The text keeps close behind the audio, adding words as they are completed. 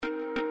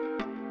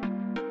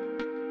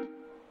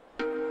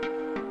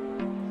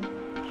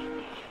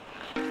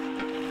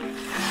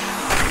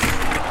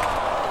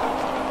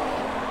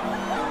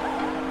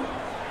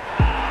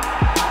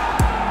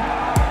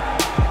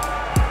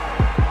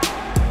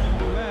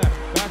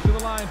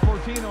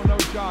Fortino, no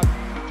shot.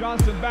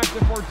 Johnson back to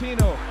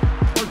Fortino.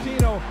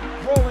 Fortino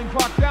rolling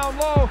puck down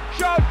low.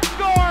 Shot,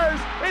 scores!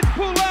 It's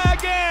Poulet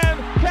again!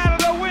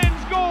 Canada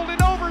wins gold in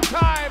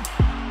overtime!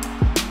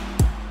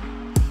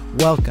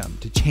 Welcome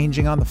to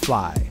Changing on the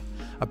Fly,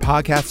 a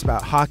podcast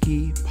about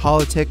hockey,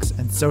 politics,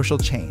 and social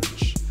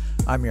change.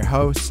 I'm your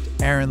host,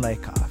 Aaron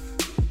Lakoff.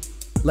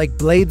 Like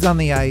blades on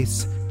the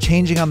ice,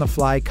 Changing on the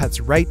Fly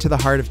cuts right to the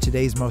heart of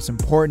today's most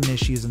important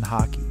issues in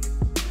hockey.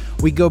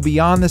 We go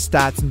beyond the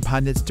stats and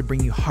pundits to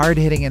bring you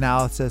hard-hitting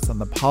analysis on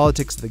the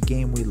politics of the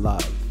game we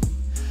love.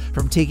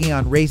 From taking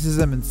on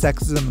racism and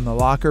sexism in the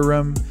locker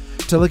room,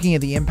 to looking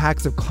at the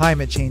impacts of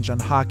climate change on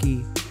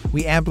hockey,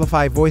 we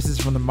amplify voices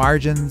from the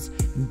margins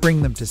and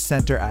bring them to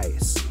center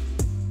ice.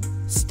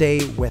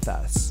 Stay with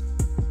us.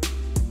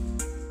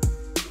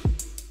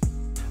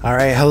 All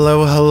right,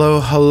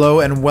 hello,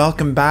 and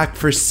welcome back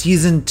for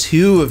season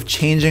 2 of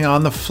Changing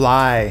on the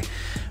Fly.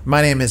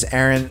 My name is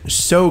Aaron.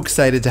 So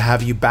excited to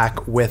have you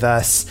back with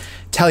us.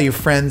 Tell your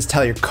friends,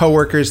 tell your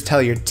coworkers,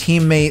 tell your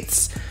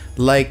teammates,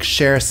 like,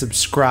 share,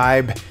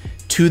 subscribe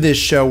to this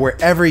show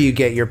wherever you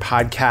get your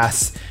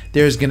podcasts.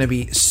 There's going to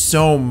be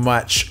so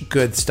much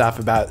good stuff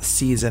about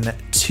season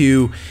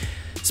 2.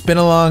 It's been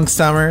a long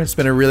summer. It's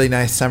been a really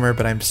nice summer,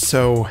 but I'm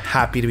so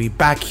happy to be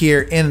back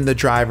here in the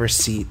driver's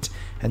seat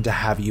and to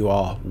have you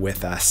all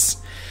with us.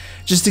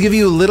 Just to give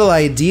you a little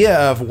idea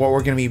of what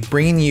we're going to be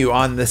bringing you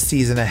on this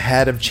season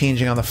ahead of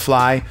Changing on the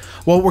Fly,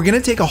 well, we're going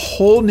to take a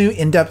whole new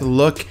in-depth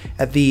look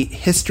at the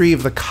history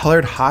of the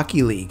Colored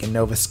Hockey League in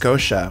Nova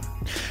Scotia.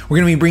 We're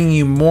going to be bringing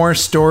you more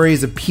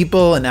stories of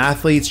people and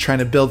athletes trying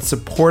to build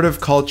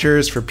supportive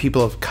cultures for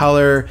people of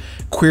color,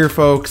 queer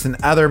folks, and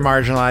other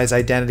marginalized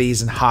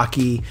identities in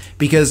hockey,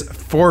 because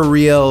for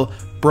real,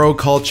 bro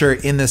culture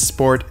in this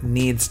sport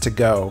needs to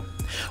go.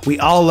 We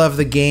all love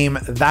the game.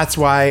 That's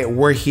why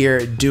we're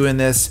here doing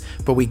this,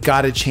 but we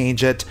got to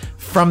change it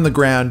from the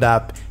ground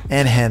up,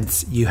 and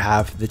hence you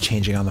have the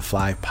Changing on the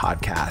Fly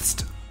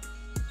podcast.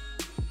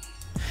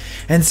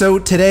 And so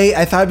today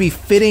I thought it'd be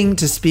fitting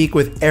to speak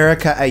with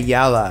Erica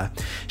Ayala.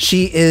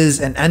 She is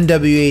an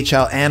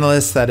NWHL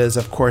analyst, that is,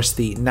 of course,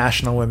 the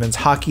National Women's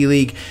Hockey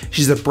League.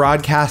 She's a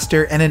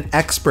broadcaster and an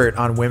expert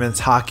on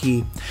women's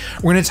hockey.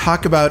 We're going to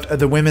talk about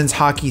the women's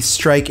hockey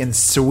strike in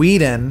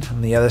Sweden,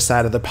 on the other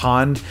side of the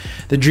pond,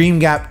 the Dream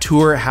Gap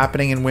Tour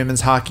happening in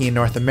women's hockey in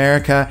North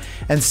America,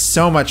 and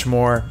so much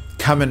more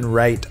coming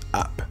right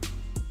up.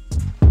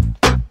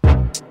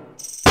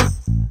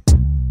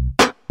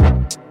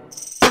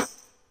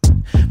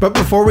 But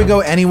before we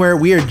go anywhere,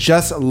 we are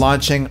just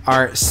launching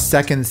our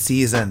second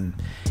season.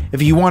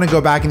 If you want to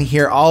go back and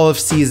hear all of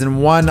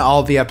season 1, all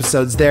of the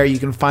episodes there, you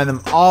can find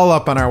them all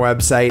up on our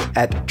website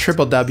at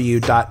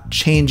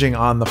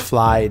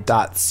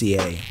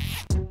www.changingonthefly.ca.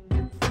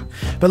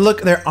 But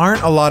look, there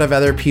aren't a lot of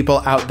other people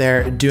out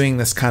there doing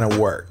this kind of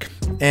work,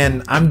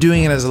 and I'm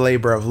doing it as a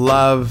labor of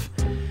love.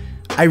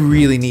 I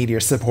really need your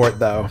support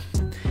though.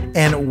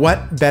 And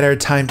what better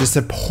time to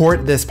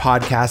support this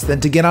podcast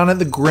than to get on at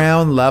the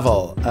ground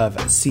level of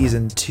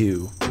season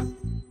 2.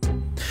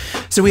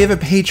 So we have a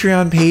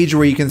Patreon page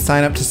where you can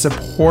sign up to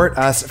support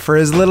us for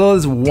as little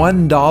as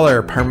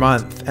 $1 per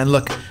month. And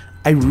look,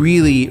 I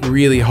really,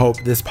 really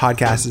hope this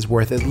podcast is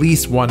worth at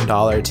least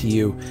 $1 to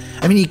you.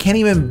 I mean, you can't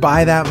even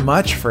buy that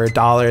much for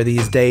 $1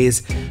 these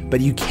days, but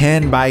you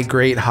can buy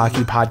great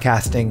hockey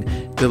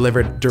podcasting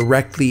delivered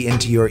directly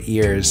into your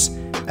ears,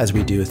 as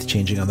we do with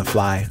Changing on the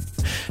Fly.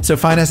 So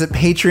find us at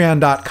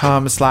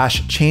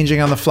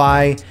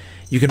patreon.com/changingonthefly.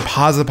 You can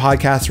pause the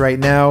podcast right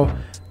now,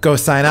 go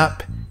sign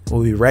up.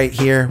 We'll be right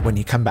here when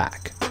you come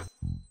back.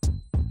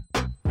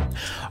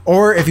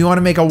 Or if you want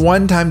to make a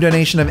one-time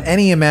donation of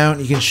any amount,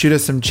 you can shoot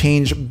us some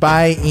change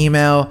by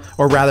email,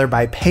 or rather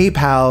by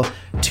PayPal,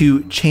 to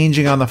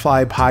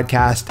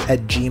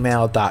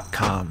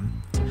changingontheflypodcast@gmail.com.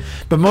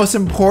 But most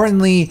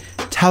importantly,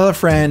 tell a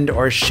friend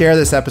or share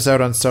this episode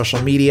on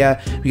social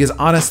media, because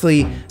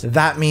honestly,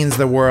 that means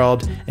the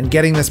world, and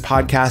getting this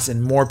podcast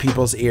in more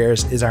people's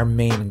ears is our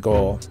main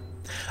goal.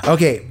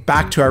 Okay,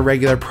 back to our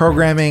regular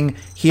programming.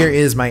 Here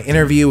is my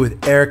interview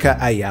with Erica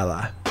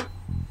Ayala.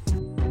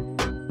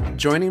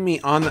 Joining me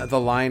on the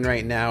line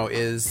right now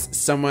is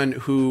someone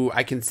who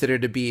I consider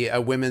to be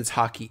a women's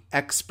hockey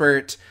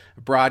expert,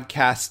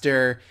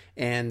 broadcaster,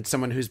 and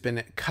someone who's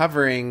been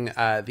covering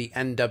the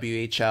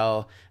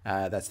NWHL,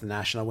 that's the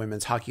National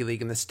Women's Hockey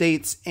League in the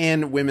States,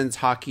 and women's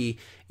hockey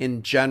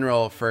in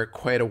general for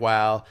quite a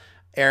while.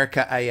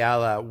 Erica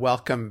Ayala,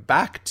 welcome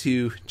back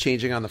to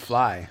Changing on the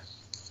Fly.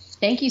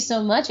 Thank you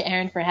so much,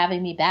 Aaron, for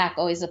having me back.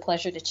 Always a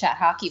pleasure to chat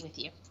hockey with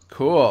you.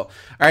 Cool. All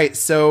right.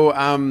 So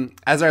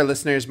as our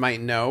listeners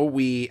might know,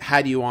 we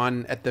had you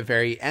on at the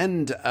very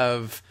end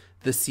of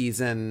the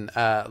season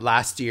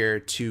last year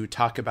to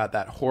talk about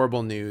that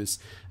horrible news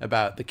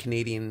about the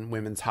Canadian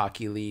Women's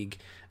Hockey League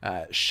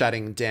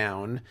shutting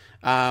down.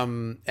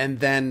 And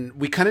then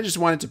we kind of just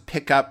wanted to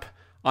pick up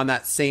on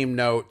that same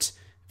note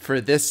for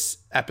this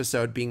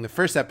episode being the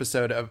first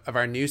episode of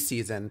our new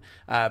season.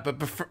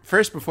 But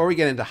first, before we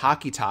get into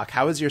hockey talk,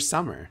 how was your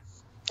summer?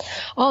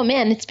 Oh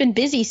man, it's been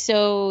busy.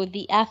 So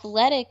The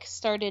Athletic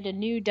started a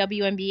new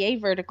WNBA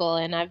vertical,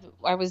 and I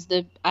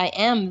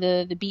am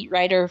the beat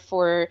writer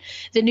for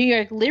the New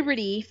York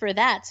Liberty for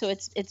that. So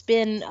it's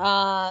been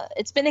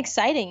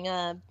exciting.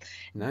 Being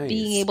Nice.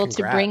 able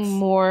to bring Congrats.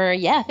 more,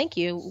 yeah, thank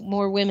you,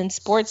 more women's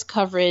sports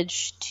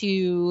coverage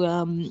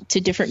to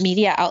different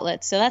media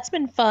outlets. So that's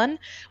been fun.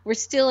 We're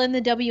still in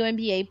the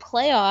WNBA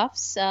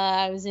playoffs.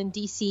 I was in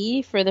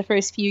DC for the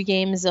first few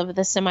games of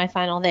the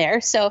semifinal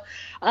there. So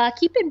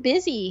keeping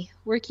busy.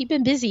 We're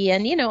keeping busy,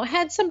 and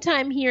had some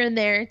time here and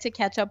there to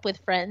catch up with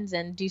friends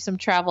and do some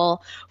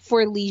travel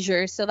for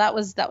leisure. So that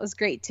was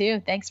great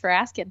too. Thanks for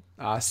asking.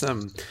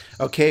 Awesome.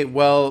 Okay,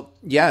 well,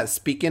 yeah,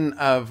 speaking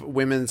of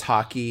women's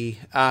hockey,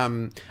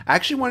 I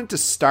actually wanted to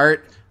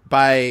start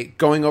by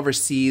going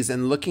overseas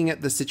and looking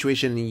at the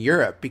situation in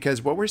Europe,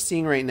 because what we're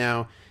seeing right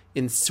now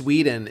in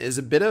Sweden is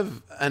a bit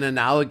of an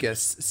analogous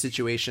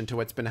situation to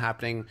what's been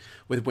happening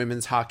with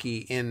women's hockey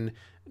in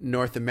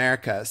North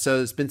America. So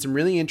there's been some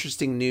really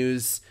interesting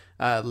news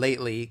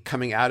lately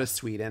coming out of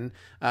Sweden,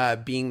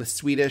 being the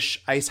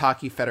Swedish Ice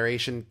Hockey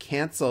Federation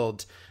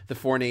canceled the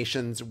Four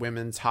Nations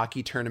Women's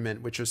Hockey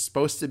Tournament, which was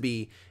supposed to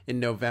be in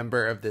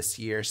November of this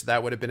year. So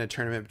that would have been a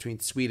tournament between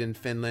Sweden,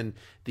 Finland,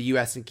 the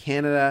US, and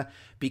Canada,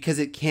 because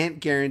it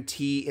can't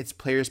guarantee its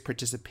players'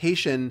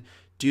 participation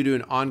due to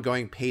an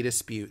ongoing pay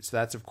dispute. So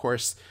that's, of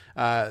course,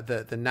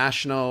 the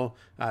national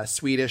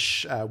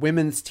Swedish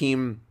women's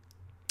team,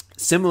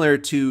 similar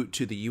to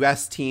the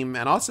US team,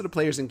 and also the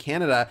players in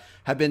Canada,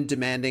 have been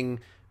demanding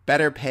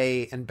better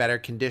pay and better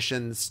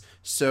conditions.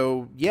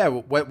 So yeah,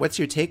 what's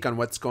your take on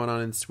what's going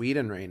on in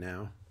Sweden right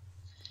now?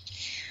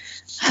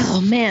 Oh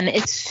man,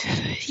 it's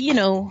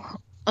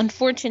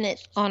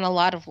unfortunate on a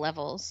lot of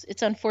levels.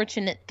 It's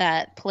unfortunate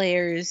that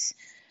players,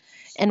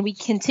 and we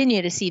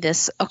continue to see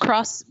this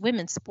across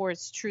women's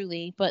sports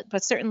truly, but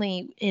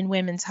certainly in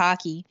women's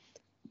hockey.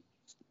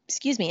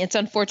 Excuse me, it's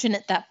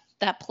unfortunate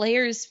that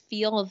players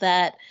feel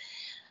that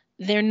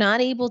they're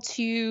not able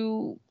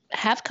to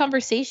have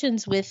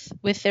conversations with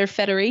their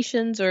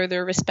federations or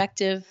their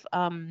respective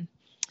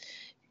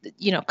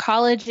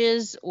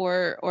colleges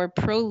or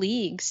pro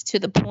leagues, to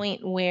the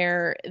point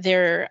where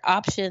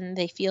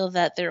they feel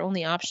that their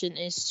only option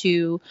is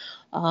to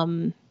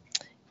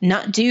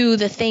not do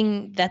the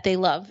thing that they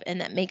love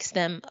and that makes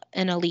them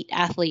an elite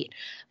athlete.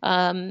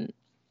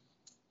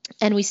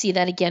 And we see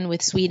that again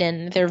with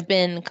Sweden. There have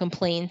been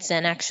complaints,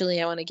 and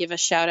actually I want to give a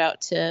shout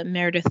out to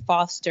Meredith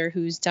Foster,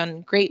 who's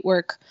done great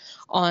work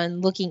on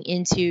looking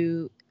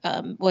into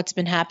what's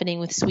been happening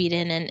with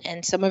Sweden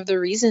and some of the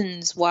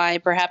reasons why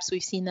perhaps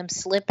we've seen them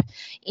slip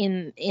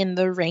in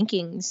the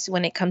rankings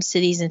when it comes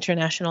to these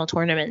international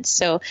tournaments.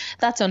 So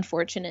that's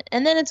unfortunate.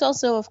 And then it's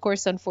also, of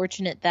course,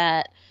 unfortunate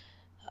that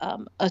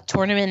an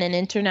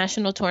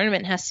international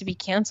tournament has to be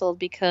canceled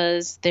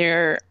because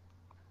there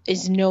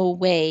is no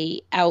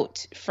way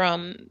out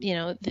from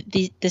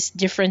this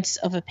difference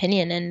of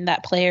opinion, and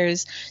that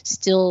players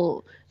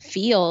still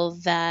feel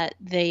that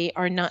they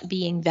are not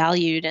being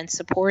valued and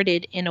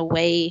supported in a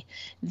way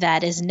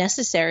that is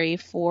necessary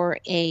for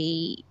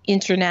a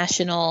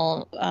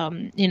international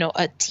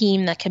a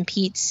team that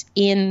competes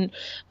in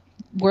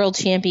world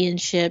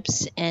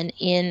championships and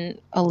in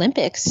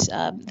Olympics.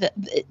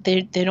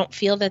 They don't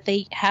feel that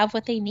they have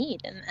what they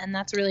need, and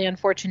that's really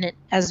unfortunate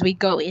as we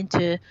go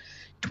into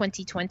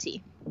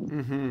 2020.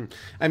 Mm-hmm.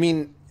 I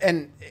mean,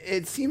 and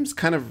it seems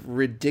kind of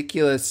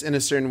ridiculous in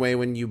a certain way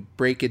when you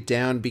break it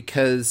down,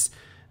 because,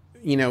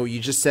 you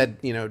just said,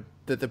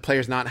 that the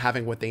players not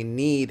having what they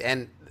need.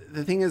 And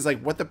the thing is,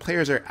 like, what the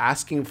players are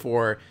asking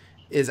for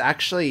is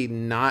actually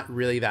not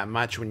really that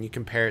much when you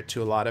compare it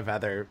to a lot of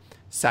other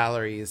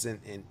salaries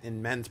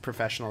in men's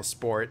professional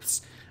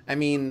sports. I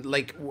mean,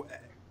 like,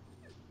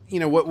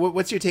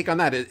 what's your take on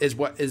that? Is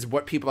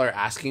what people are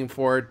asking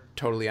for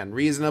totally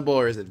unreasonable,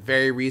 or is it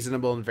very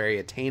reasonable and very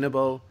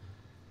attainable?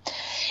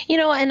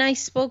 And I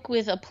spoke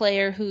with a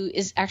player who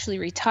is actually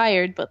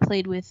retired but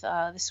played with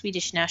the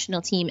Swedish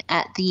national team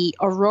at the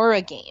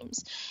Aurora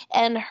Games.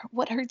 And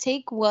what her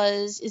take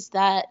is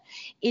that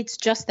it's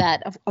just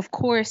that, of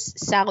course,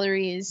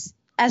 salaries,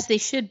 as they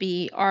should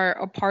be, are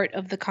a part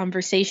of the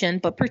conversation.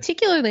 But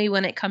particularly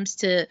when it comes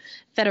to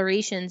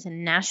federations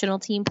and national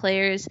team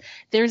players,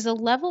 there's a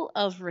level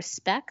of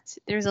respect,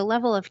 there's a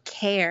level of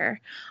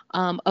care,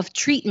 of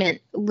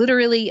treatment,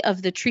 literally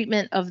of the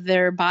treatment of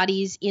their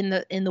bodies in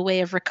the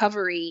way of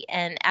recovery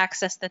and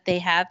access that they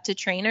have to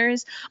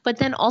trainers, but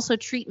then also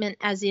treatment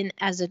as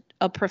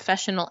a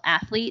professional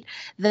athlete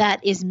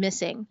that is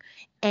missing.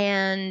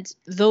 And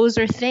those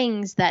are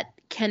things that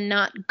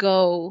cannot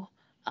go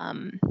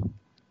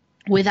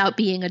without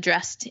being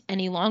addressed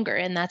any longer.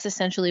 And that's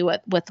essentially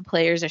what the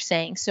players are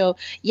saying. So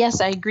yes,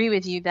 I agree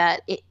with you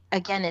that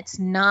it's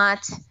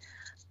not,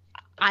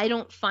 I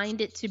don't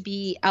find it to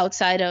be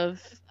outside of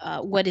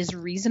what is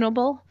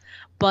reasonable,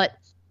 but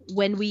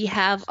when we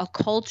have a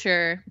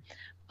culture,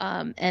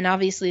 and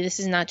obviously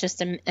this is not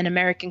just an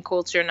American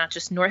culture, not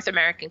just North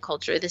American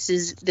culture. This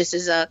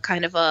is a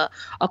kind of a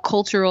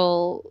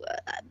cultural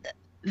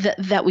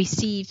that we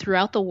see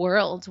throughout the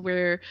world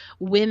where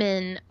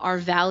women are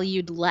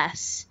valued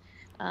less.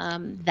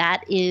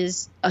 That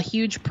is a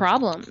huge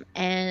problem.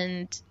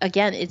 And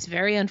again, it's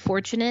very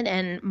unfortunate.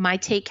 And my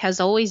take has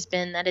always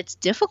been that it's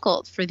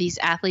difficult for these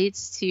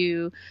athletes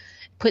to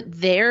put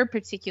their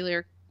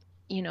particular,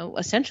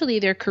 essentially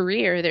their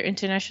career, their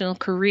international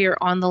career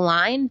on the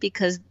line,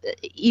 because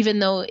even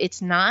though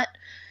it's not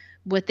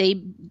what they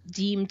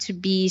deem to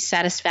be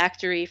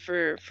satisfactory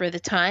for the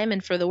time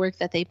and for the work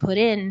that they put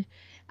in,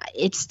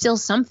 it's still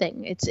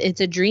something. It's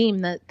a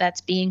dream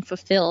that's being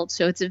fulfilled.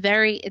 So it's a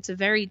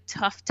very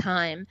tough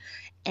time.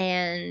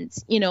 And,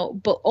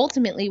 but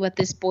ultimately what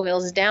this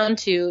boils down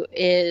to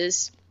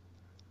is,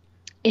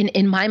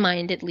 in my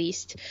mind at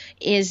least,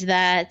 is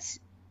that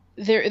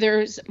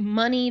there's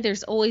money.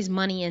 There's always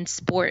money in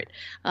sport.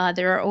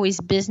 There are always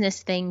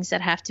business things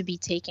that have to be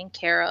taken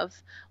care of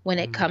when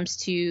it comes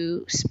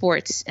to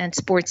sports, and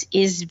sports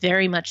is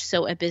very much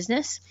so a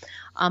business.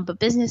 But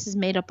business is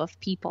made up of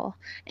people.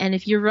 And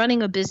if you're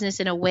running a business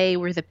in a way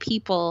where the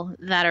people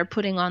that are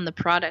putting on the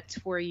product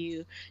for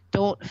you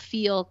don't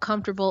feel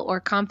comfortable or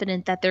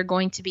confident that they're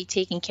going to be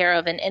taken care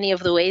of in any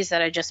of the ways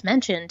that I just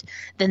mentioned,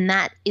 then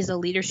that is a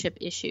leadership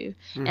issue,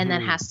 and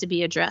that has to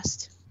be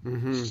addressed.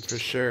 For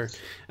sure.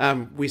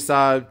 We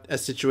saw a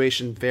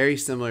situation very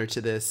similar to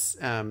this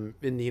in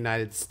the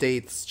United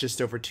States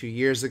just over 2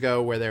 years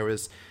ago, where there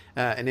was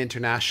an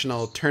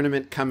international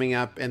tournament coming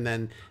up, and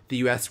then the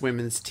U.S.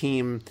 women's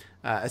team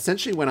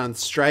essentially went on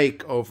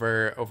strike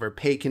over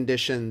pay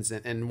conditions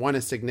and won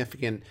a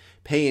significant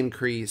pay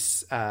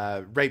increase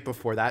right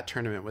before that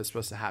tournament was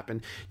supposed to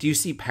happen. Do you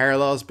see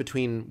parallels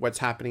between what's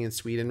happening in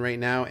Sweden right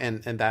now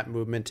and that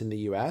movement in the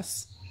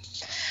U.S.?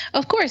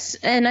 Of course.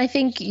 And I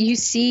think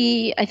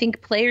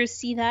players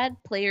see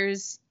that.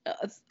 Players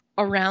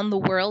around the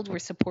world were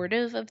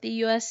supportive of the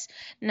U.S.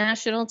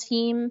 national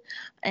team.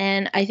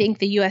 And I think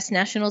the U.S.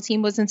 national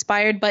team was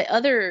inspired by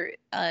other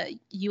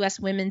U.S.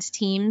 women's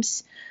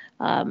teams,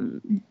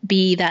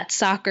 be that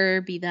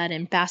soccer, be that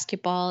in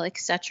basketball,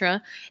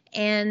 etc.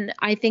 And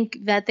I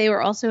think that they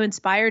were also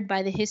inspired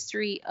by the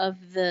history of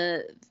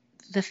the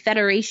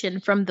federation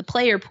from the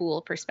player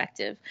pool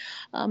perspective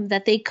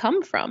that they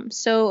come from.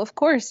 So, of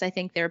course, I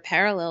think there are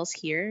parallels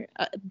here.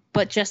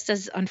 But just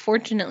as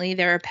unfortunately,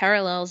 there are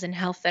parallels in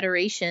how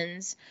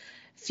federations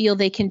feel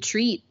they can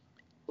treat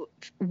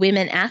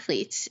women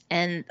athletes.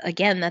 And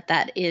again,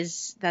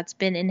 that's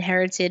been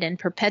inherited and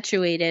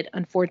perpetuated,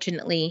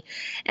 unfortunately.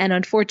 And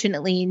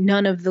unfortunately,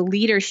 none of the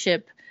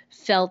leadership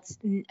felt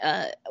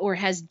or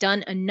has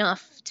done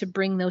enough to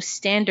bring those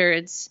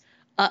standards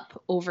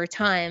up over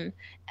time,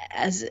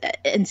 as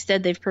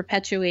instead they've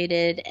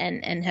perpetuated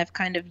and have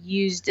kind of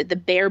used the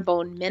bare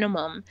bone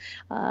minimum.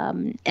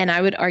 And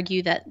I would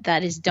argue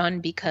that is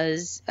done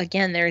because,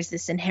 again, there is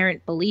this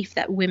inherent belief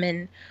that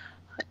women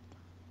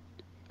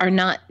are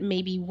not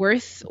maybe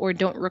worth or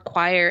don't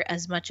require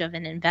as much of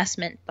an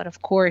investment. But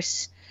of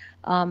course,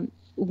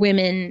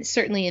 women,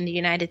 certainly in the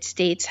United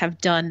States, have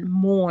done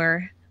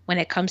more when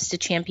it comes to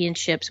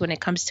championships, when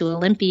it comes to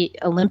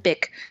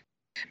Olympic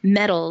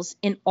medals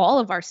in all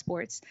of our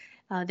sports.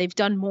 They've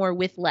done more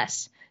with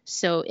less.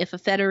 So if a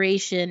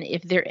federation,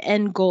 if their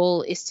end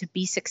goal is to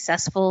be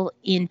successful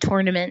in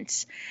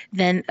tournaments,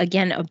 then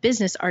again, a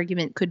business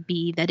argument could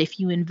be that if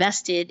you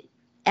invested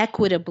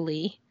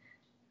equitably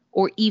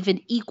or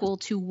even equal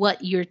to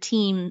what your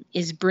team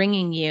is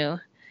bringing you,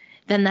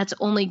 then that's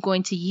only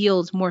going to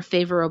yield more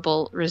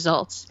favorable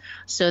results.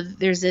 So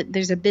there's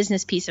a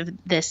business piece of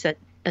this that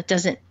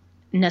doesn't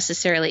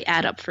necessarily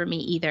add up for me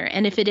either.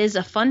 And if it is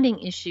a funding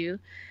issue,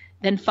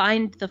 then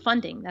find the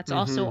funding. That's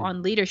also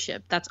on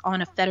leadership. That's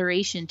on a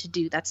federation to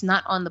do. That's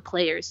not on the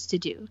players to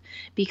do,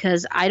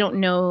 because I don't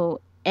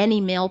know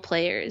any male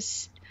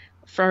players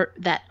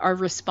that are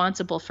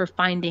responsible for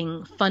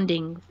finding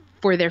funding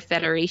for their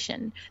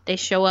federation. They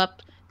show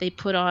up, they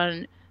put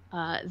on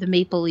the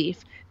maple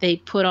leaf, they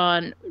put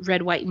on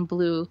red, white, and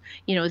blue.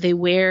 They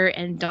wear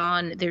and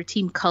don their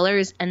team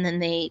colors, and then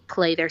they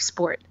play their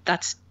sport.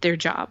 That's their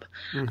job.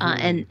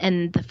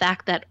 And the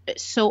fact that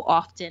so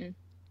often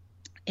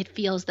it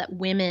feels that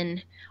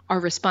women are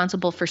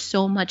responsible for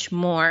so much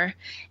more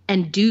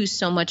and do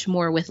so much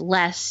more with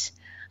less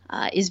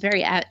is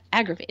very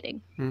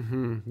aggravating.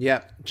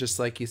 Yeah, just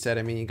like you said,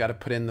 I mean, you got to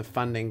put in the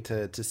funding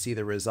to see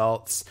the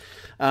results.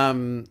 I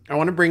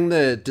want to bring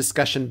the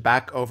discussion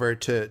back over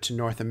to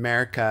North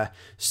America.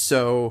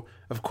 So,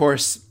 of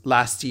course,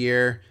 last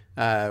year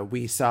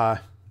we saw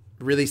a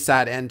really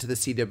sad end to the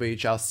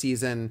CWHL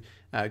season.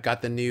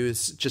 Got the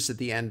news just at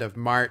the end of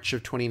March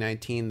of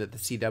 2019 that the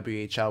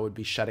CWHL would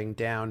be shutting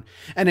down.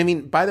 And I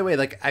mean, by the way,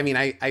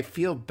 I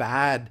feel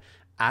bad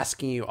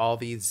asking you all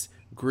these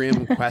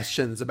grim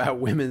questions about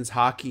women's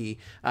hockey.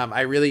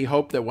 I really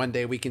hope that one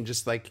day we can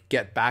just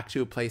get back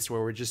to a place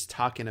where we're just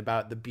talking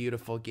about the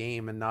beautiful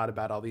game and not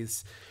about all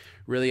these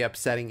really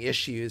upsetting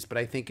issues. But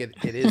I think it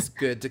is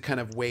good to kind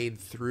of wade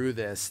through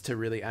this to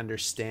really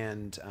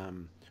understand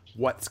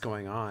what's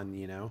going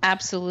on,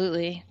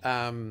 Absolutely.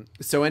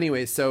 So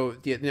anyway,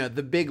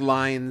 the big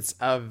lines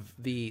of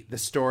the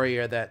story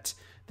are that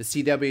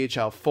the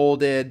CWHL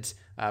folded.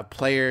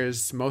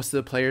 Most of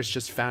the players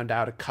just found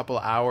out a couple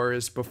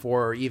hours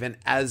before, or even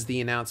as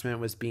the announcement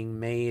was being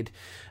made.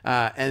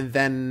 And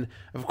then,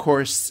 of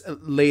course,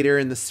 later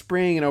in the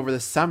spring and over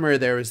the summer,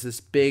 there was this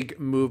big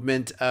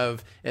movement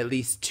of at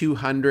least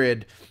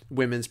 200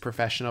 women's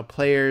professional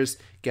players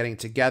getting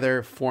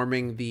together,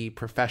 forming the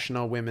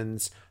Professional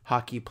Women's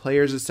Hockey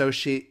Players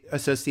Association,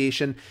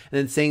 and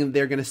then saying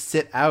they're going to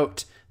sit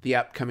out the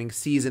upcoming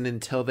season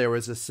until there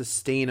was a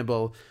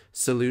sustainable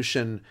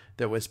solution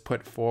that was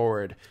put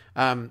forward.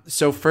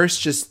 So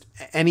first, just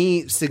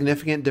any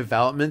significant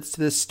developments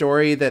to this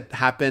story that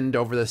happened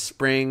over the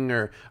spring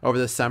or over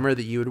the summer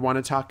that you would want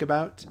to talk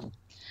about?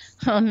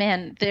 Oh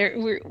man,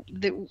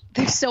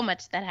 there's so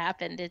much that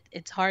happened.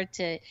 It's hard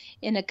to,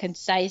 in a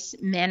concise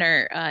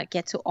manner,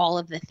 get to all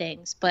of the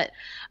things. But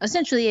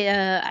essentially,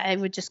 I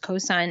would just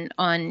co-sign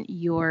on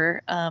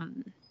your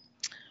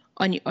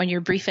on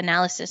your brief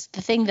analysis.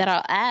 The thing that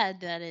I'll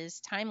add that is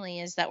timely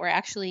is that we're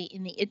actually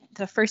in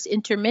the first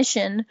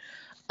intermission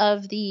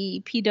of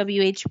the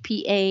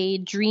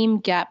PWHPA Dream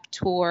Gap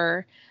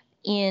Tour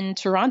in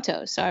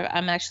Toronto. So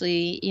I'm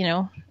actually,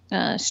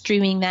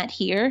 streaming that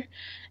here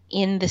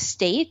in the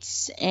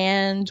States,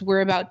 and we're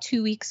about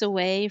 2 weeks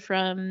away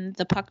from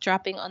the puck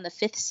dropping on the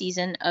 5th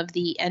season of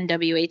the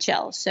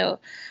NWHL. So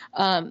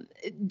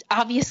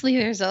obviously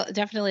there's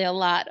definitely a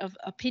lot of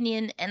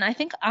opinion, and I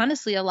think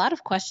honestly a lot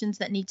of questions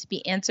that need to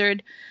be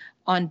answered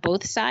on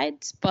both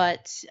sides,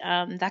 but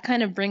that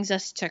kind of brings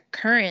us to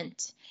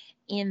current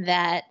in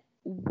that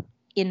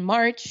in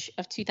March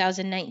of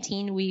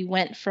 2019, we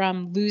went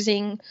from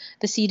losing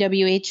the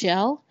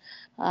CWHL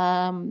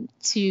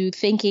to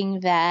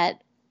thinking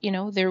that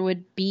there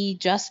would be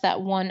just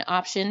that one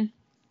option,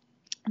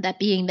 that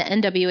being the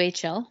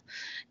NWHL.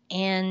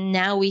 And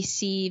now we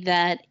see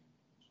that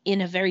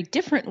in a very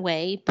different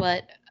way,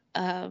 but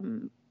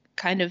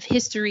kind of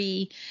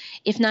history,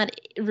 if not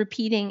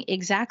repeating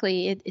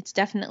exactly, it's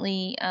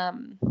definitely,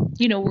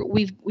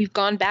 we've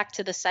gone back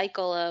to the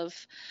cycle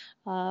of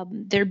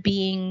there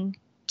being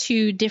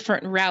two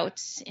different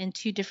routes and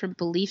two different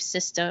belief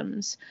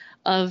systems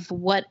of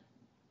what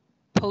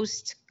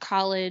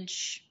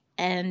post-college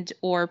and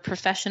or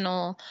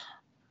professional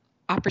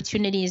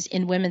opportunities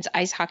in women's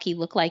ice hockey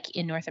look like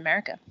in North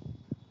America.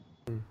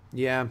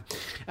 Yeah.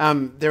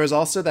 There was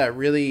also that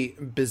really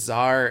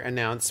bizarre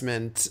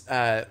announcement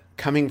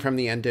coming from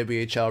the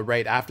NWHL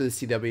right after the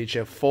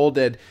CWHL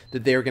folded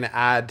that they were going to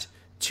add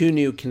 2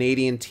 new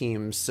Canadian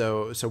teams,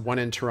 so one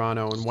in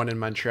Toronto and one in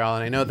Montreal.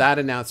 And I know that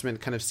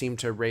announcement kind of seemed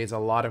to raise a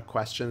lot of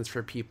questions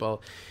for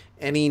people.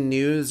 Any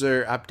news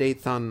or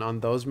updates on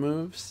those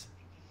moves?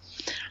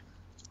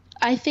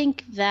 I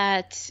think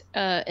that,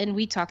 and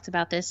we talked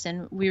about this,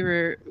 and we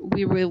were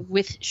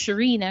with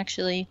Shireen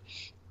actually.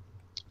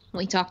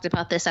 We talked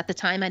about this at the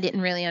time. I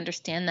didn't really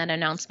understand that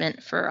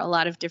announcement for a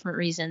lot of different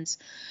reasons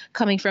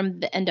coming from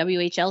the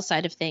NWHL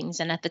side of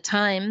things. And at the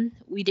time,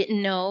 we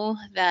didn't know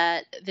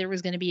that there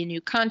was going to be a new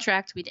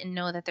contract. We didn't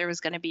know that there was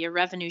going to be a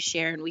revenue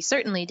share. And we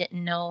certainly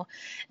didn't know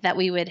that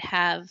we would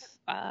have,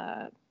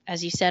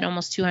 as you said,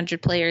 almost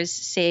 200 players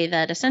say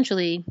that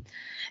essentially,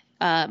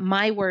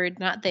 my word,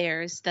 not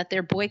theirs, that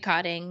they're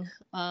boycotting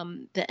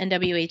the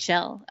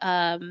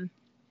NWHL.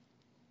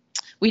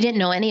 We didn't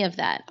know any of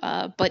that,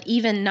 but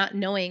even not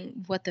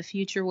knowing what the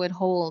future would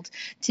hold,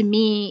 to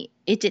me,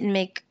 it didn't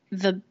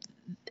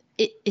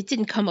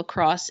come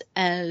across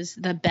as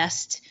the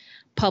best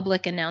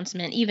public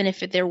announcement, even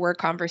if there were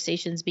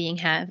conversations being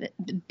had,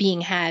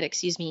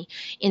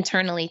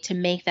 internally to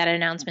make that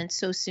announcement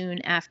so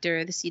soon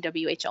after the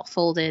CWHL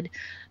folded.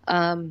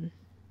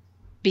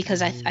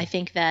 Because I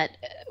think that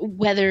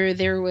whether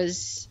there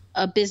was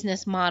a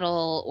business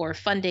model or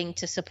funding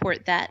to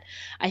support that,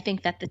 I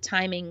think that the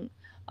timing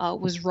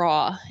was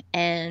raw.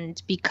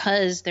 And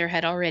because there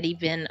had already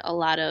been a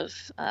lot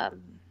of, I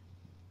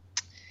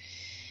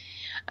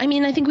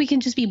think we can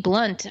just be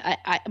blunt.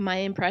 My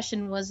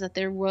impression was that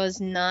there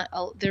was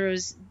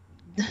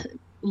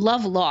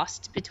love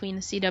lost between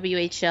the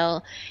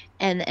CWHL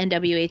and the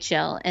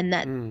NWHL, and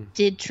that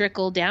did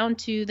trickle down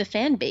to the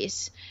fan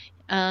base.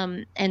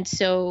 And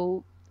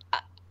so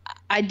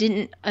I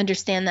didn't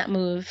understand that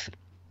move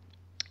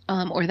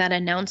or that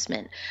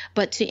announcement.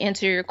 But to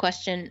answer your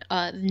question,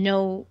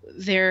 no,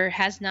 there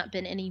has not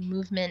been any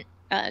movement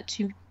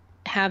to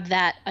have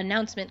that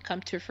announcement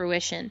come to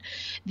fruition.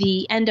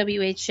 The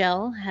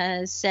NWHL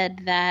has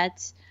said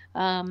that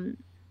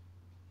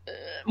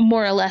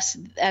more or less,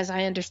 as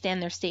I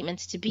understand their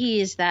statements to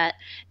be, is that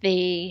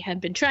they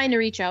had been trying to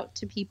reach out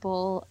to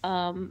people,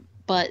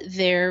 but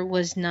there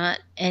was not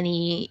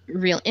any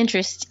real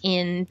interest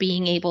in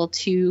being able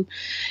to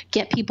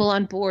get people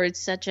on board,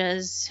 such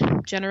as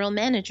general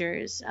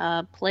managers.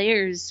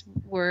 Players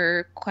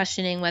were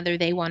questioning whether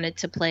they wanted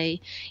to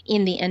play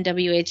in the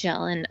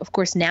NWHL. And of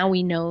course, now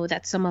we know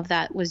that some of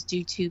that was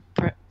due to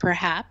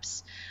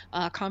perhaps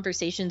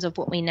conversations of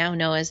what we now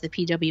know as the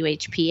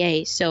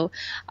PWHPA. So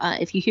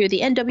if you hear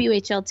the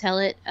NWHL tell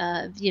it,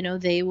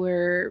 they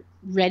were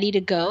ready to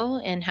go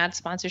and had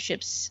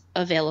sponsorships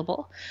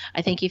available.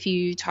 I think if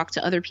you talk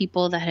to other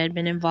people that had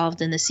been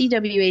involved in the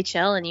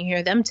CWHL and you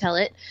hear them tell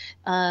it,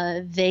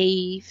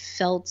 they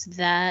felt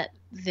that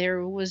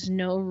there was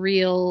no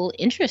real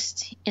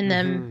interest in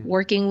them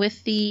working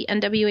with the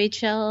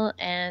NWHL,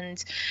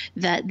 and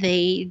that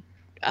they,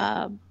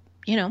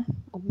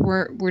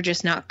 we're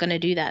just not going to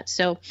do that.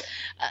 So,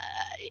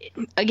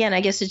 again, I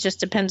guess it just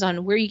depends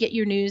on where you get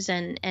your news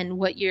and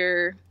what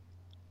you're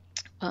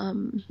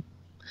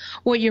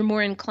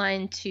more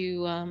inclined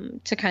to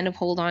kind of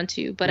hold on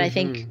to. But I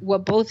think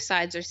what both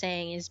sides are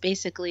saying is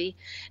basically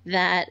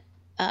that,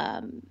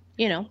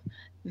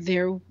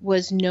 there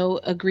was no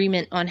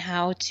agreement on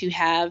how to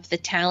have the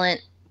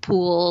talent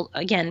pool,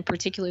 again,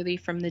 particularly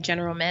from the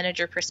general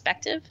manager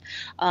perspective,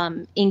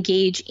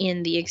 engage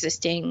in the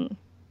existing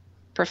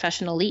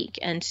professional league.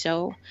 And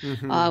so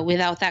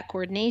without that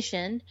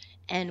coordination,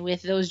 and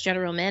with those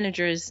general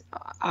managers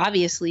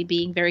obviously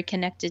being very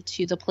connected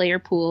to the player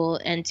pool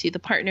and to the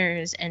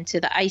partners and to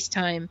the ice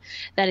time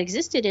that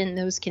existed in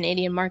those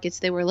Canadian markets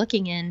they were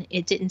looking in,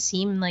 it didn't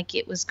seem like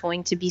it was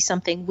going to be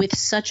something with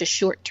such a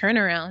short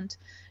turnaround,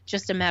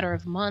 just a matter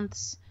of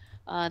months,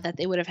 that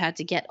they would have had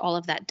to get all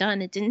of that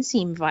done. It didn't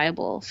seem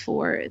viable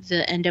for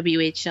the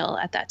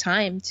NWHL at that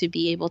time to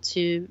be able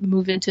to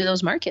move into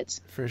those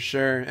markets. For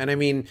sure. And I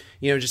mean,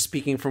 just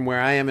speaking from where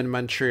I am in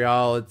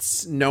Montreal,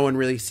 no one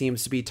really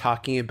seems to be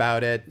talking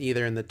about it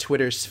either in the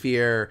Twitter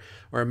sphere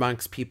or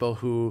amongst people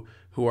who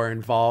are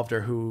involved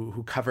or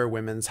who cover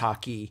women's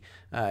hockey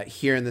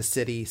here in the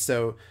city.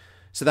 So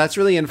that's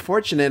really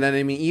unfortunate. And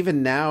I mean,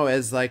 even now,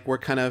 as we're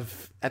kind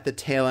of at the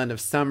tail end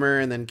of summer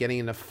and then getting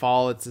into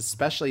fall, it's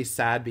especially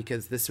sad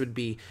because this would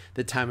be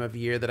the time of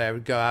year that I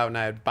would go out and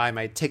I would buy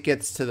my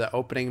tickets to the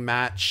opening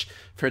match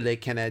for Les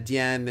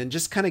Canadiens and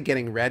just kind of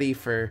getting ready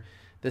for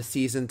the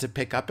season to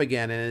pick up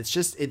again. And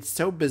it's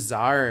so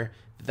bizarre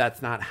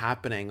that's not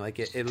happening.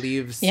 It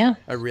leaves a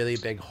really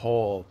big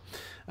hole.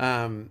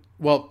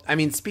 Well, I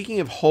mean, speaking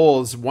of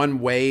holes, one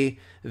way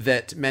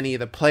that many of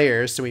the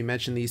players, so we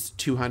mentioned these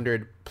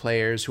 200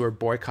 players who are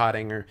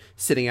boycotting or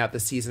sitting out the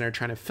season, are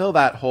trying to fill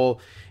that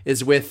hole,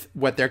 is with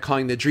what they're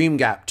calling the Dream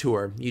Gap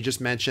Tour. You just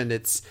mentioned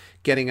it's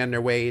getting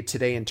underway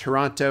today in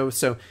Toronto.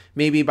 So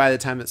maybe by the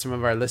time that some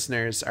of our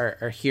listeners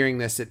are hearing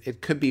this,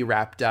 it could be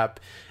wrapped up.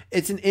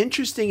 It's an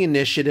interesting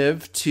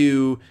initiative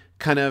to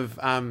kind of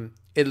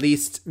at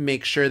least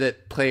make sure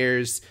that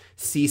players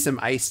see some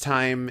ice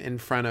time in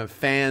front of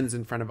fans,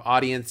 in front of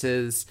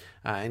audiences,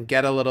 and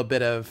get a little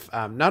bit of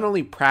not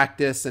only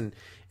practice and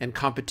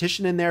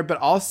competition in there, but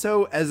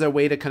also as a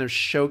way to kind of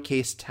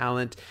showcase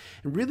talent.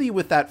 And really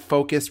with that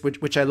focus,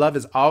 which I love,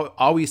 is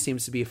always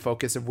seems to be a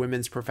focus of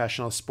women's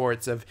professional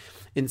sports, of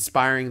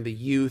inspiring the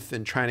youth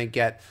and trying to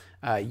get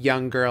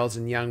young girls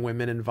and young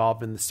women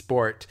involved in the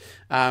sport.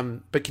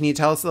 But can you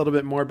tell us a little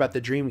bit more about the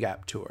Dream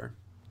Gap Tour?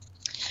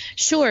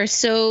 Sure.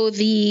 So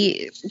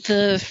the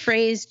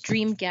phrase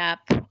Dream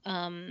Gap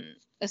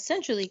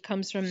essentially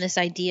comes from this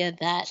idea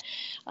that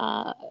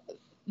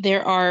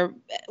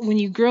when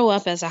you grow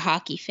up as a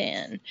hockey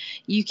fan,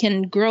 you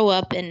can grow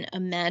up and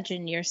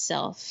imagine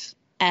yourself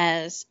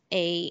as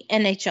a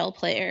NHL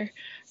player,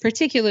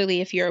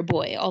 particularly if you're a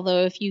boy.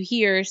 Although if you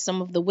hear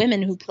some of the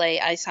women who play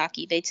ice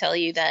hockey, they tell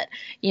you that,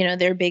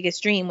 their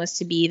biggest dream was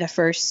to be the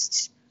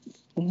first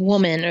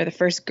woman or the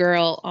first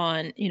girl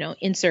on,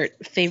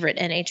 insert favorite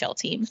NHL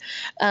team.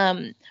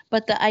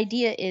 But the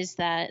idea is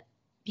that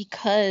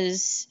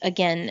because,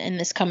 again, and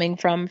this coming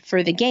from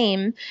For the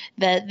Game,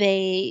 that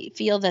they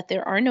feel that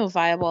there are no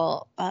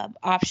viable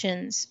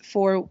options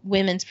for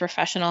women's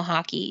professional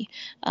hockey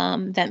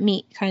that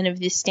meet kind of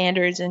the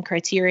standards and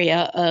criteria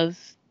of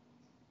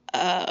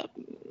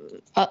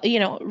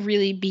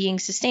really being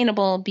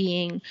sustainable,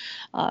 being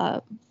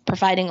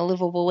providing a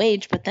livable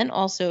wage, but then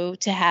also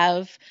to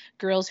have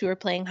girls who are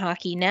playing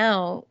hockey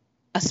now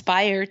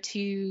aspire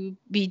to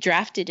be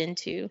drafted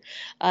into.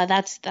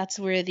 That's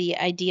where the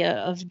idea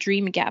of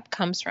Dream Gap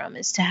comes from,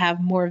 is to have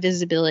more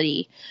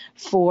visibility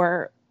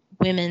for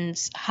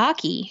women's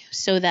hockey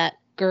so that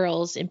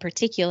girls in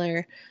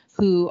particular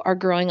who are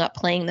growing up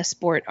playing the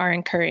sport are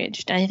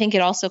encouraged. And I think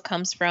it also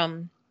comes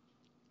from,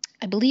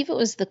 I believe it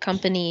was the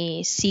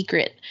company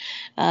Secret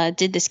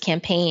did this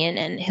campaign,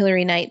 and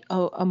Hillary Knight,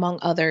 among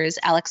others,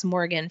 Alex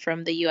Morgan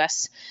from the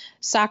U.S.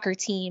 soccer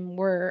team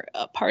were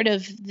a part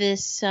of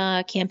this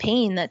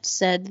campaign that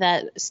said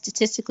that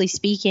statistically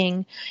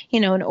speaking,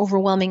 an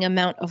overwhelming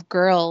amount of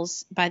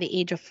girls by the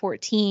age of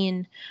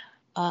 14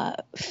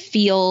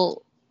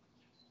 feel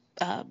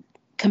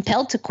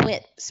compelled to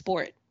quit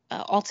sport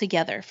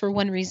altogether for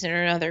one reason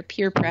or another,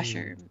 peer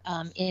pressure.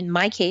 In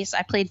my case,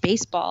 I played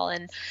baseball,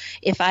 and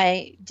if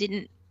I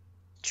didn't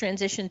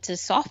transitioned to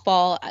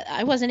softball,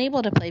 I wasn't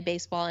able to play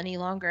baseball any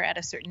longer at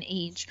a certain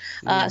age.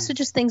 So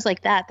just things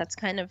like that. That's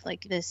kind of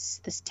like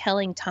this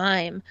telling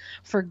time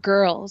for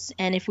girls.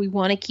 And if we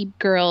want to keep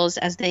girls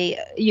as they,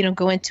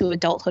 go into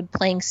adulthood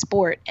playing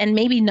sport, and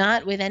maybe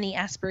not with any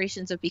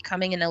aspirations of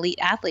becoming an elite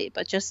athlete,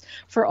 but just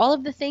for all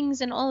of the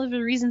things and all of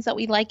the reasons that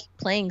we like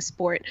playing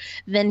sport,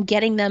 then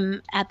getting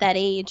them at that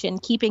age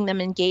and keeping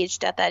them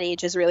engaged at that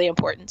age is really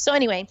important. So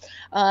anyway,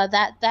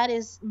 that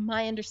is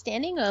my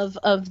understanding of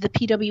the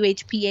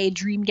PWHPA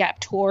Dream Gap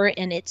Tour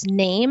and its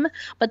name.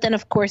 But then,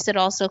 of course, it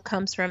also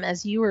comes from,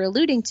 as you were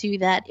alluding to,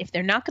 that if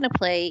they're not going to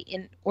play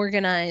in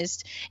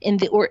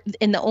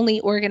the only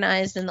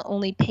organized and the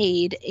only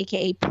paid,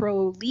 aka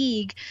pro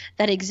league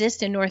that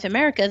exists in North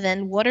America,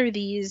 then what are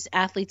these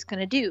athletes going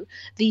to do?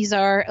 These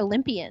are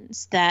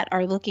Olympians that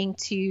are looking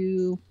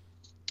to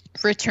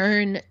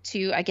return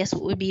to, I guess,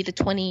 what would be the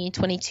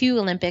 2022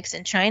 Olympics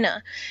in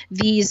China.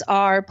 These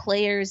are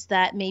players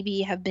that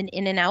maybe have been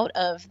in and out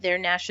of their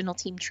national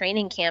team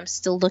training camps,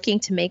 still looking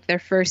to make their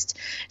first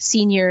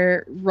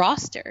senior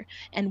roster,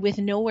 and with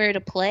nowhere to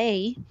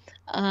play,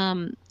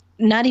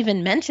 not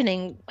even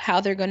mentioning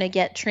how they're going to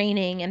get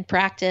training and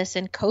practice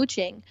and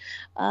coaching.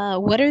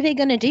 What are they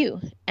going to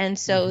do? And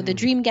so the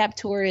Dream Gap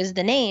Tour is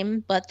the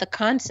name, but the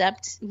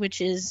concept,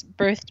 which is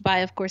birthed by,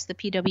 of course, the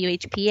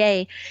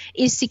PWHPA,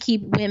 is to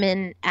keep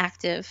women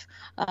active,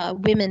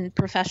 women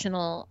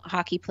professional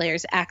hockey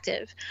players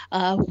active,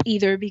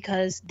 either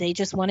because they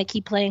just want to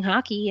keep playing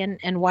hockey,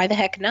 and why the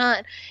heck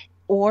not,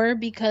 or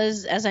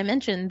because, as I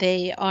mentioned,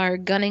 they are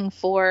gunning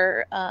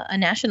for a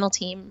national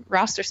team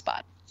roster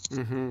spot.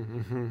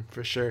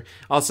 For sure.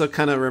 Also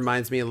kind of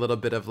reminds me a little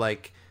bit of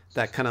like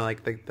that kind of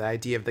like the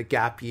idea of the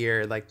gap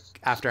year, like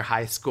after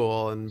high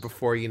school and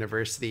before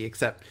university,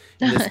 except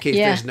in this case,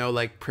 there's no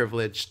like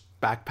privileged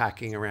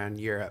backpacking around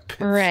Europe.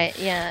 Right.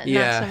 Yeah.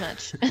 Not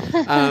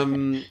so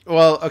much.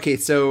 Well, okay.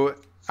 So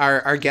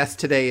our guest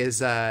today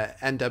is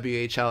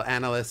NWHL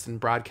analyst and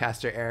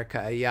broadcaster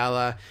Erica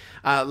Ayala.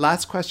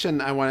 Last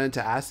question I wanted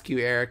to ask you,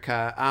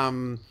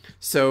 Erica.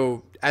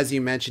 So as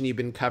you mentioned, you've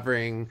been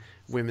covering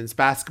women's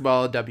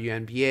basketball,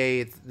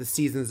 WNBA. The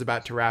season's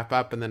about to wrap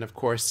up, and then of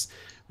course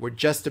we're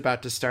just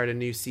about to start a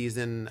new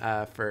season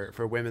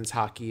for women's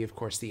hockey, of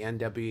course the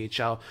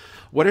NWHL.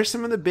 What are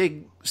some of the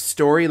big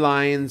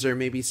storylines, or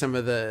maybe some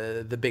of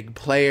the big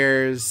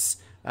players,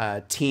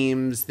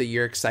 teams that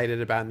you're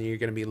excited about and that you're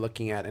going to be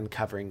looking at and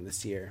covering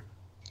this year?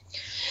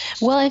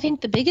 Well, I think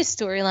the biggest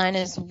storyline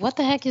is, what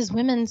the heck is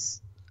women's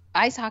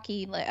ice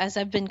hockey, as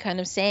I've been kind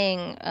of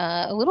saying,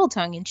 a little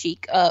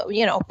tongue-in-cheek,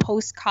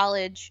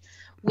 post-college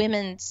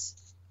women's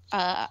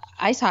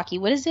ice hockey.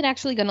 What is it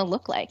actually going to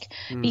look like?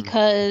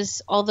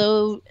 Because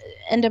although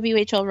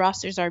NWHL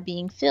rosters are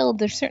being filled,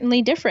 they're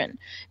certainly different,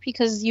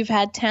 because you've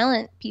had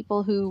talent,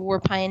 people who were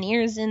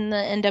pioneers in the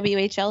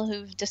NWHL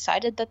who've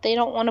decided that they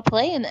don't want to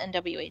play in the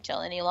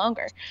NWHL any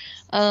longer.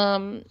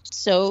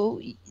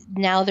 So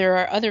now there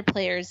are other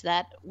players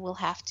that will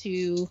have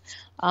to,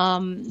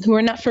 who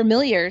are not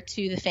familiar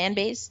to the fan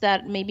base,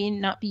 that maybe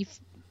not be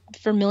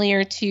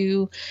familiar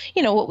to,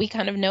 what we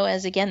kind of know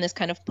as, again, this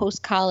kind of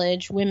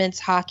post-college women's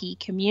hockey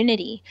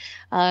community.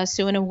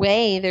 So in a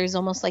way, there's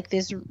almost like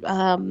this,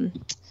 maybe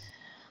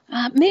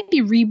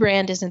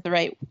rebrand isn't the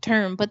right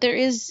term, but there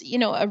is,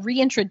 a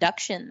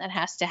reintroduction that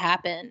has to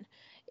happen,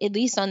 at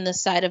least on the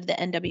side of the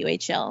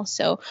NWHL.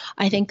 So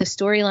I think the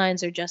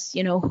storylines are just,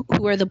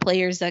 who are the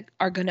players that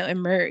are going to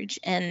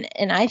emerge? And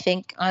I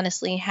think,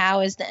 honestly,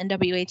 how is the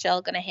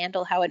NWHL going to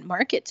handle how it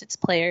markets its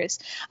players?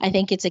 I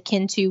think it's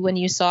akin to when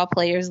you saw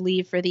players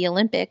leave for the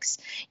Olympics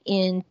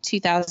in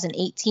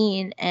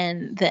 2018,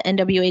 and the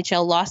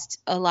NWHL lost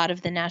a lot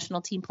of the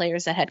national team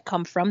players that had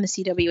come from the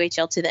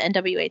CWHL to the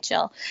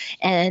NWHL.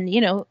 And,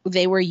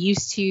 they were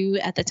used to,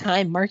 at the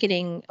time,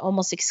 marketing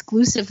almost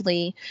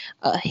exclusively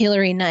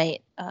Hillary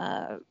Knight.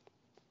 I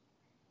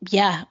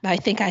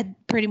think I'd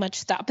pretty much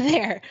stop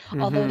there,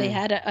 although they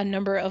had a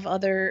number of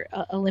other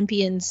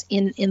Olympians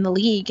in the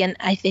league. And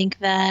I think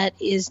that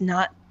is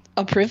not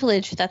a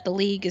privilege that the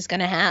league is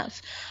going to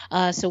have.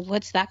 So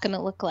what's that going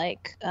to look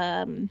like?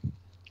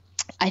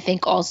 I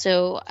think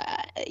also,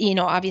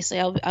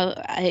 obviously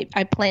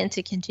I plan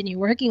to continue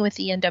working with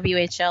the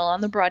NWHL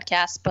on the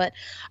broadcast, but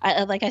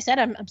like I said,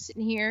 I'm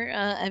sitting here,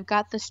 I've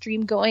got the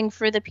stream going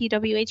for the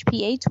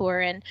PWHPA tour,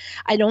 and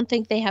I don't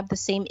think they have the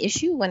same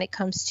issue when it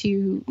comes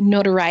to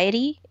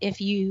notoriety.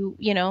 If you,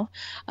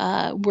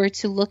 were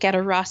to look at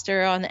a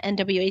roster on the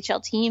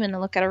NWHL team and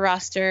look at a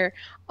roster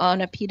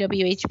on a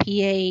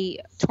PWHPA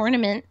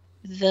tournament,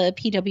 the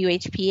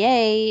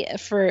PWHPA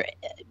for,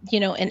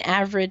 an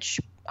average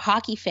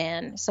hockey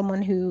fan,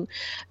 someone who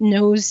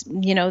knows,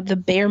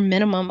 the bare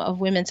minimum of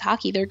women's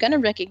hockey, they're going to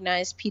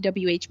recognize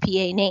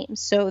PWHPA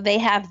names. So they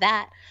have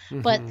that.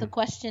 Mm-hmm. But the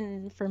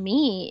question for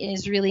me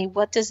is really,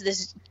 what does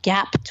this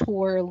gap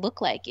tour look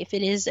like? If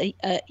it is a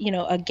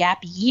gap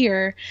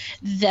year,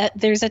 that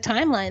there's a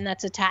timeline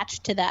that's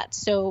attached to that.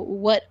 So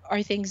what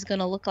are things going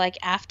to look like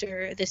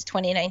after this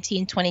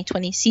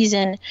 2019-2020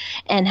 season,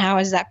 and how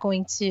is that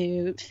going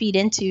to feed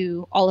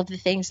into all of the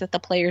things that the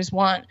players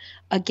want,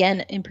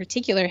 again, in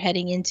particular,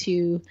 heading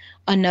into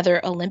another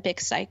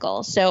Olympic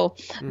cycle? So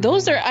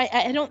those are,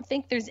 I don't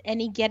think there's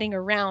any getting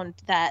around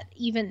that,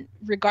 even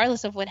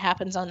regardless of what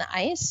happens on the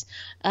ice.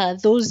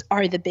 Those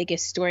are the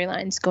biggest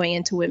storylines going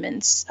into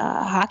women's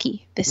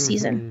hockey this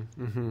season.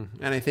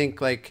 And I think,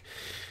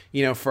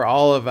 for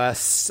all of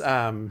us,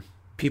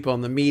 people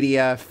in the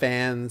media,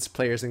 fans,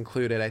 players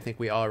included, I think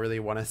we all really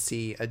want to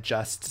see a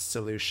just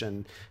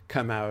solution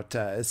come out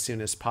as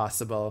soon as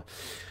possible.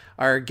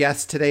 Our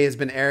guest today has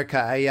been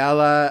Erica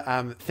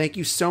Ayala. Thank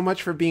you so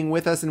much for being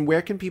with us. And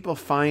where can people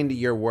find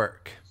your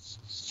work?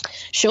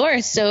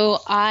 Sure. So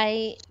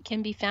I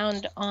can be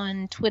found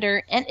on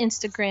Twitter and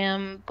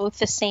Instagram, both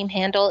the same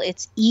handle.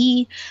 It's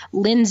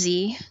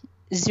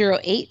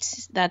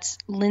elindsay08. That's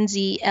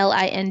Lindsay,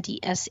 Lindsay.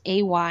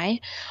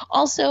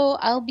 Also,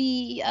 I'll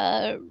be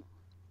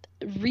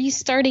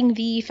restarting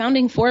the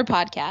Founding Four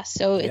podcast.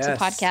 So it's a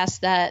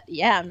podcast that,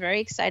 I'm very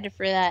excited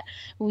for that.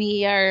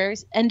 We are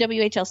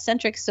NWHL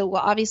centric, so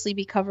we'll obviously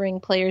be covering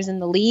players in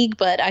the league,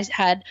 but I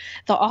had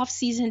the off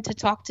season to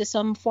talk to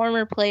some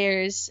former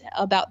players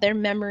about their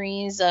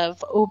memories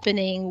of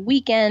opening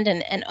weekend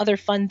and other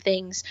fun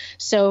things.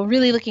 So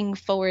really looking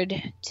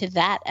forward to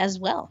that as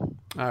well.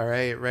 All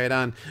right, right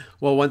on.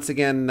 Well, once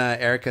again,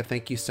 Erica,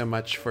 thank you so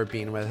much for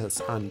being with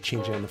us on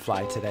Changing on the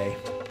Fly today.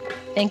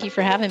 Thank you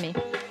for having me.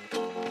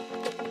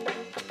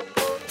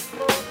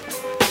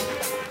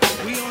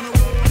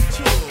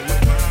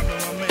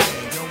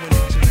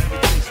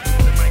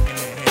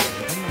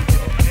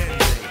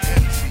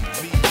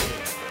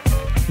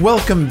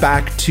 Welcome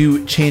back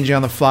to Changing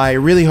on the Fly. I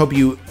really hope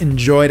you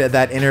enjoyed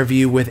that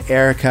interview with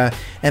Erica.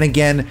 And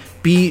again,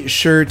 be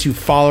sure to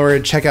follow her,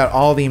 check out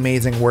all the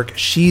amazing work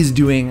she's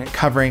doing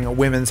covering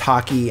women's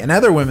hockey and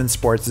other women's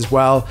sports as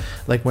well,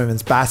 like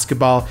women's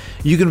basketball.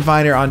 You can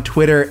find her on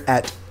Twitter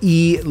at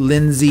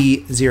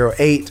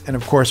elindsay08. And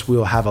of course, we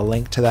will have a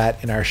link to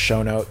that in our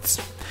show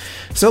notes.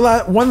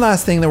 So one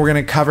last thing that we're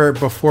going to cover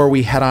before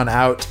we head on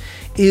out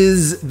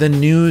is the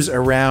news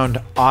around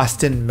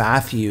Auston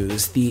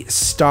Matthews, the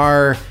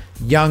star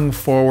young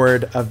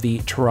forward of the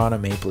Toronto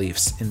Maple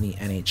Leafs in the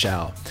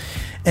NHL.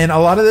 And a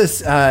lot of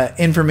this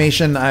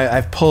information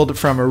I've pulled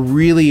from a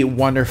really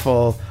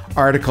wonderful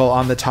article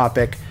on the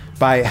topic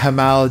by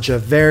Hamal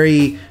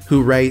Javeri,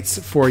 who writes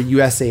for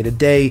USA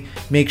Today.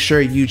 Make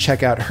sure you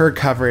check out her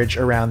coverage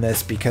around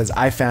this because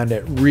I found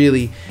it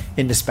really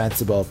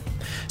indispensable.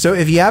 So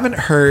if you haven't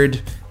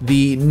heard,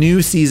 the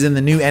new season,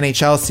 the new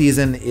NHL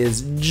season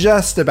is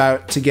just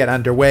about to get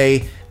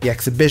underway. The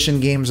exhibition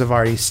games have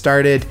already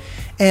started,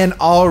 and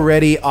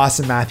already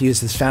Auston Matthews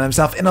has found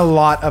himself in a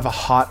lot of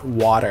hot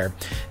water.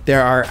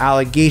 There are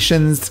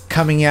allegations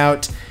coming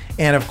out,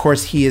 and of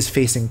course he is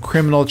facing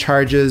criminal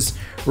charges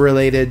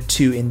related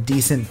to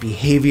indecent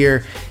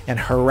behavior and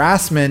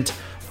harassment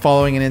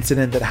following an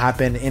incident that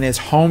happened in his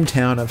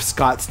hometown of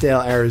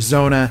Scottsdale,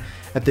 Arizona,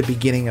 at the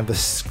beginning of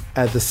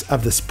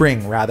the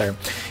spring, rather.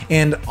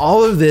 And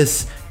all of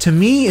this, to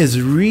me, is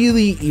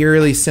really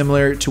eerily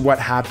similar to what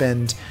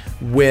happened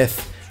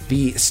with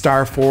the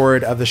star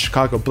forward of the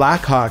Chicago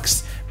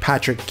Blackhawks,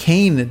 Patrick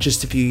Kane,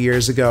 just a few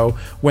years ago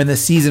when the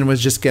season was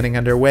just getting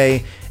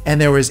underway and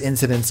there was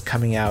incidents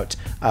coming out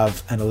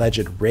of an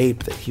alleged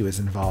rape that he was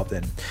involved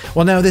in.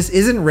 Well, now this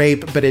isn't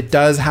rape, but it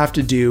does have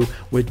to do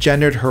with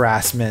gendered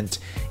harassment,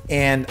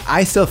 and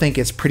I still think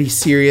it's pretty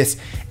serious.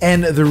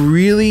 And the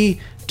really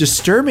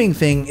disturbing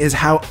thing is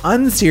how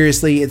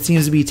unseriously it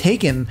seems to be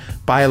taken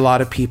by a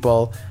lot of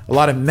people, a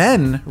lot of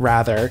men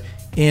rather,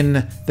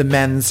 in the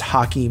men's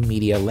hockey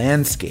media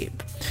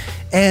landscape.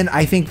 And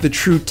I think the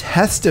true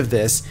test of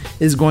this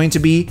is going to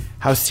be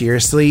how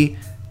seriously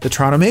the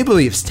Toronto Maple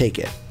Leafs take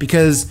it.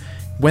 Because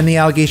when the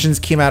allegations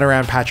came out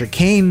around Patrick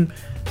Kane,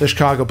 the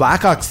Chicago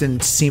Blackhawks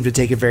didn't seem to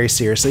take it very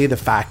seriously, the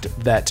fact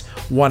that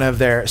one of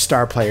their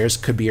star players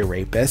could be a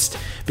rapist.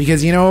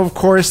 Because, of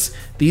course,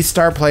 these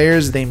star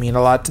players, they mean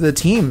a lot to the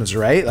teams,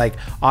 right? Like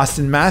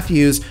Auston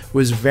Matthews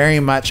was very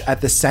much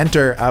at the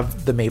center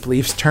of the Maple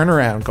Leafs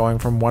turnaround, going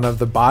from one of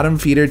the bottom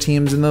feeder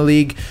teams in the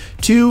league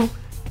to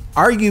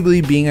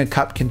arguably being a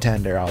cup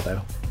contender,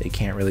 although they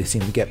can't really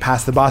seem to get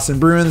past the Boston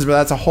Bruins, but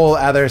that's a whole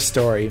other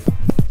story.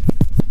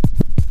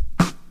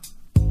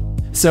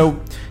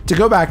 So to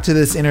go back to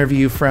this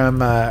interview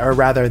from, or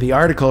rather the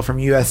article from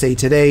USA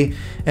Today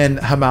and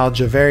Hamal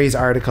Javeri's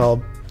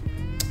article,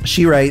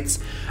 she writes,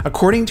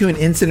 according to an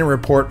incident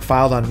report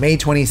filed on May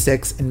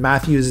 26 in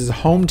Matthews'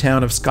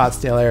 hometown of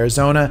Scottsdale,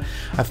 Arizona,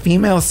 a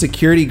female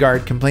security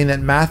guard complained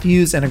that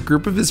Matthews and a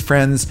group of his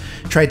friends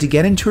tried to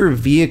get into her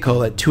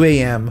vehicle at 2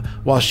 a.m.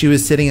 while she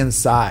was sitting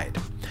inside.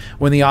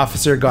 When the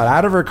officer got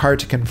out of her car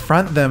to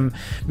confront them,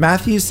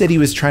 Matthews said he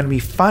was trying to be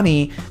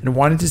funny and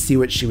wanted to see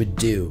what she would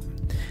do.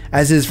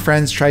 As his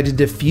friends tried to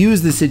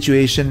defuse the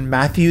situation,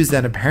 Matthews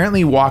then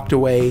apparently walked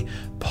away,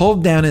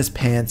 pulled down his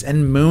pants,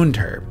 and mooned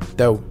her,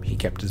 though he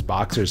kept his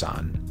boxers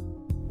on.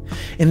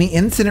 In the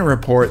incident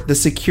report, the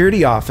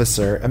security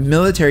officer, a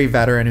military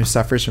veteran who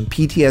suffers from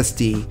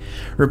PTSD,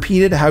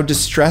 repeated how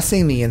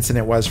distressing the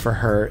incident was for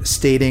her,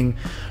 stating,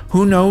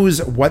 "Who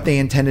knows what they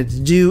intended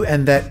to do,"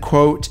 and that,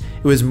 quote,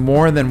 "it was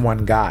more than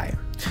one guy."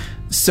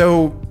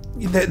 So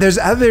there's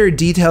other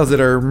details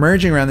that are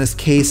emerging around this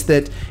case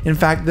that, in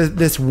fact,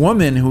 this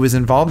woman who was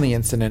involved in the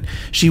incident,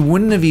 she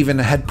wouldn't have even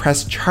had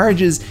pressed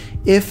charges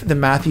if the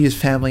Matthews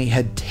family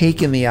had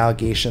taken the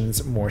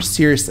allegations more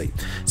seriously.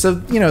 So,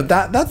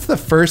 that's the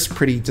first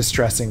pretty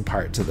distressing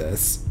part to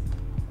this.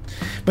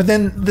 But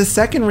then the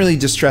second really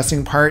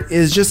distressing part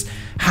is just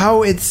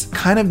how it's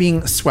kind of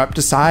being swept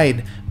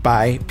aside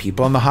by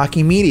people in the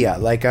hockey media,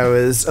 like I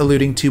was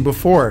alluding to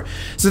before.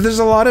 So there's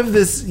a lot of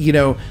this,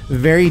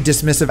 very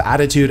dismissive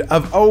attitude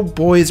of, oh,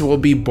 boys will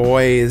be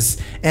boys.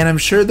 And I'm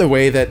sure the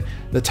way that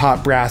the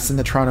top brass in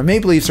the Toronto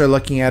Maple Leafs are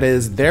looking at it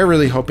is they're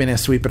really hoping to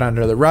sweep it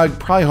under the rug,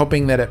 probably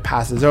hoping that it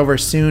passes over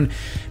soon,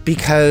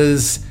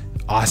 because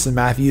Auston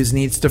Matthews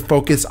needs to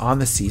focus on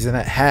the season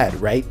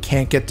ahead, right?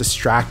 Can't get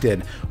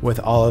distracted with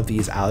all of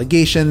these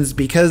allegations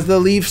because the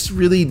Leafs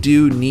really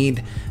do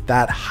need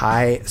that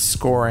high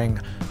scoring,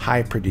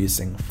 high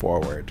producing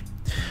forward.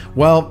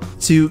 Well,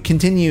 to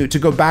continue, to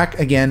go back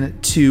again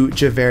to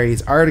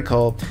Javeri's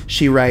article,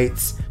 she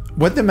writes,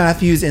 "What the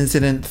Matthews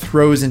incident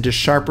throws into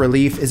sharp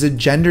relief is a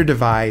gender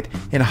divide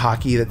in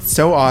hockey that's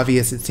so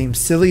obvious it seems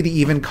silly to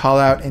even call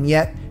out, and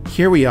yet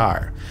here we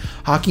are.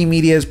 Hockey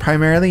media is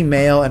primarily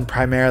male and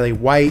primarily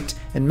white,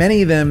 and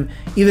many of them,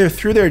 either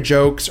through their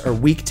jokes or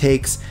weak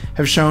takes,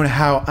 have shown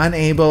how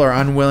unable or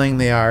unwilling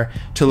they are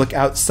to look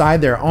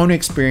outside their own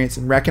experience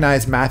and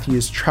recognize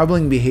Matthews'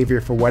 troubling behavior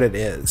for what it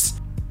is.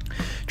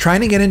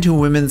 Trying to get into a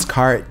women's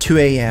car at 2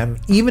 a.m.,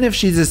 even if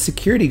she's a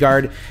security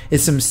guard,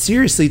 is some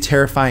seriously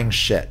terrifying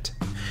shit.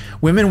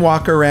 Women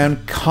walk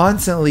around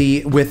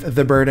constantly with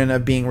the burden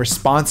of being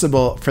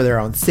responsible for their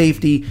own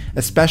safety,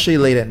 especially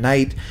late at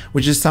night,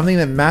 which is something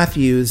that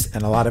Matthews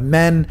and a lot of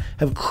men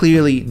have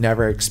clearly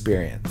never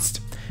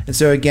experienced." And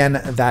so again,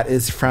 that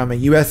is from a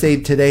USA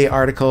Today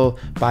article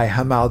by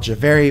Hamal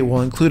Javeri. We'll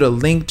include a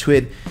link to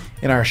it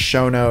in our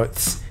show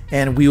notes,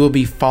 and we will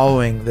be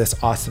following this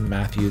Auston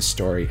Matthews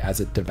story as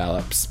it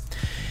develops.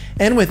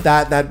 And with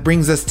that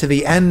brings us to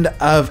the end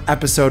of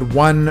episode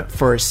 1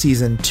 for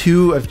season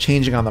 2 of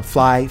Changing on the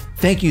Fly.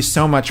 Thank you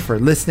so much for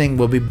listening.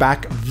 We'll be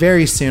back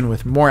very soon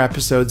with more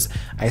episodes.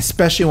 I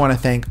especially want to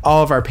thank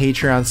all of our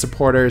Patreon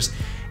supporters: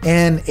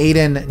 Ann,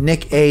 Aiden,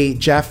 Nick A,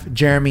 Jeff,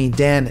 Jeremy,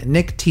 Dan,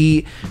 Nick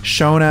T,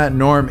 Shona,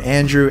 Norm,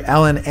 Andrew,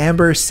 Ellen,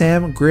 Amber,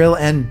 Sam, Grill,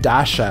 and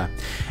Dasha.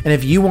 And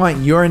if you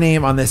want your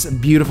name on this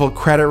beautiful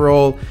credit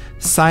roll,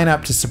 sign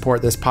up to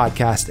support this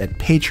podcast at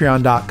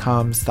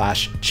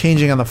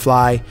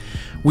patreon.com/changingonthefly.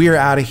 We are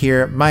out of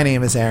here. My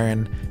name is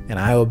Aaron, and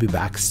I will be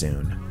back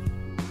soon.